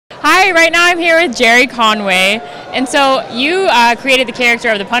Hi, right now I'm here with Gerry Conway, and so you created the character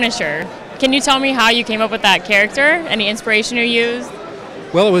of the Punisher. Can you tell me how you came up with that character? Any inspiration you used?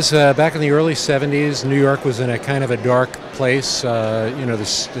 Well, it was back in the early 70s. New York was in a kind of a dark place.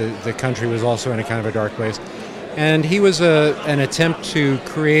 The country was also in a kind of a dark place. And he was an attempt to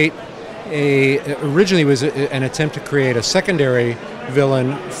create originally was an attempt to create a secondary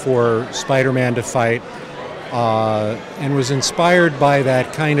villain for Spider-Man to fight, and was inspired by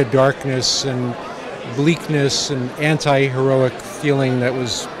that kind of darkness and bleakness and anti-heroic feeling that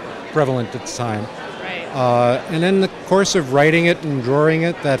was prevalent at the time. Right. And in the course of writing it and drawing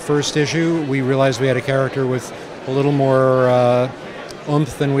it, that first issue, we realized we had a character with a little more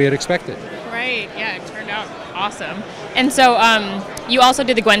oomph than we had expected. Right, yeah, it turned out awesome. And so you also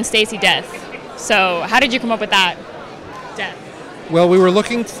did the Gwen Stacy death. So how did you come up with that death? Well, we were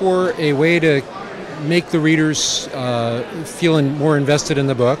looking for a way to make the readers feel more invested in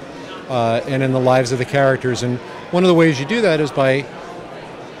the book and in the lives of the characters. And one of the ways you do that is by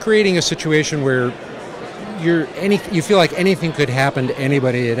creating a situation where you feel like anything could happen to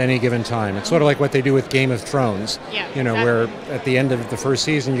anybody at any given time. It's sort of like what they do with Game of Thrones, yeah, exactly. Where at the end of the first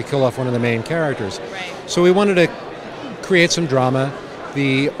season you kill off one of the main characters. Right. So we wanted to create some drama.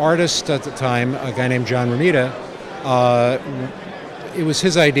 The artist at the time, a guy named John Romita, it was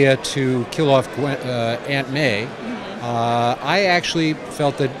his idea to kill off Aunt May. I actually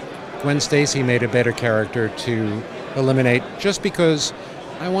felt that Gwen Stacy made a better character to eliminate just because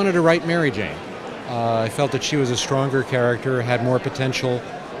I wanted to write Mary Jane. I felt that she was a stronger character, had more potential,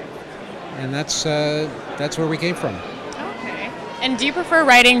 and that's where we came from. Okay. And do you prefer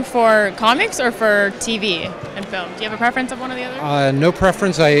writing for comics or for TV and film? Do you have a preference of one or the other? No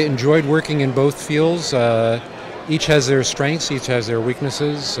preference. I enjoyed working in both fields. Each has their strengths, each has their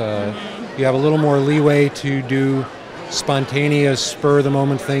weaknesses. You have a little more leeway to do spontaneous,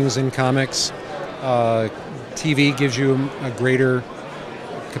 spur-of-the-moment things in comics. TV gives you a greater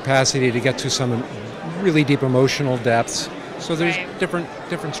capacity to get to some really deep emotional depths. So there's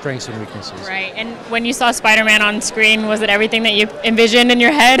different strengths and weaknesses. Right. And when you saw Spider-Man on screen, was it everything that you envisioned in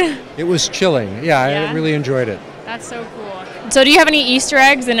your head? It was chilling. Yeah, I really enjoyed it. That's so cool. So do you have any Easter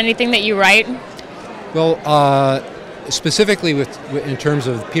eggs in anything that you write? Well, specifically in terms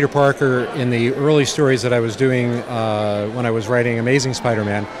of Peter Parker in the early stories that I was doing when I was writing Amazing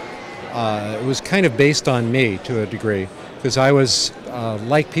Spider-Man, it was kind of based on me to a degree, because I was,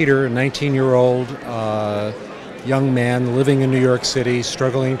 like Peter, a 19-year-old young man living in New York City,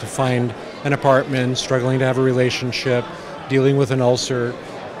 struggling to find an apartment, struggling to have a relationship, dealing with an ulcer.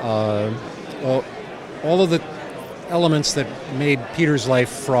 All of the elements that made Peter's life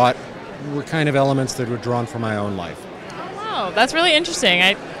fraught were kind of elements that were drawn from my own life. Oh, wow, that's really interesting.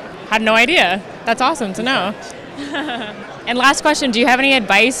 I had no idea. That's awesome to know. And last question, do you have any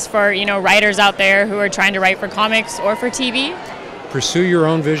advice for writers out there who are trying to write for comics or for TV? Pursue your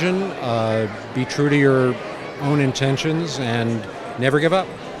own vision, be true to your own intentions, and never give up.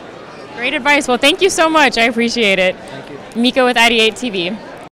 Great advice. Well, thank you so much. I appreciate it. Thank you. Mika with IdeateTV.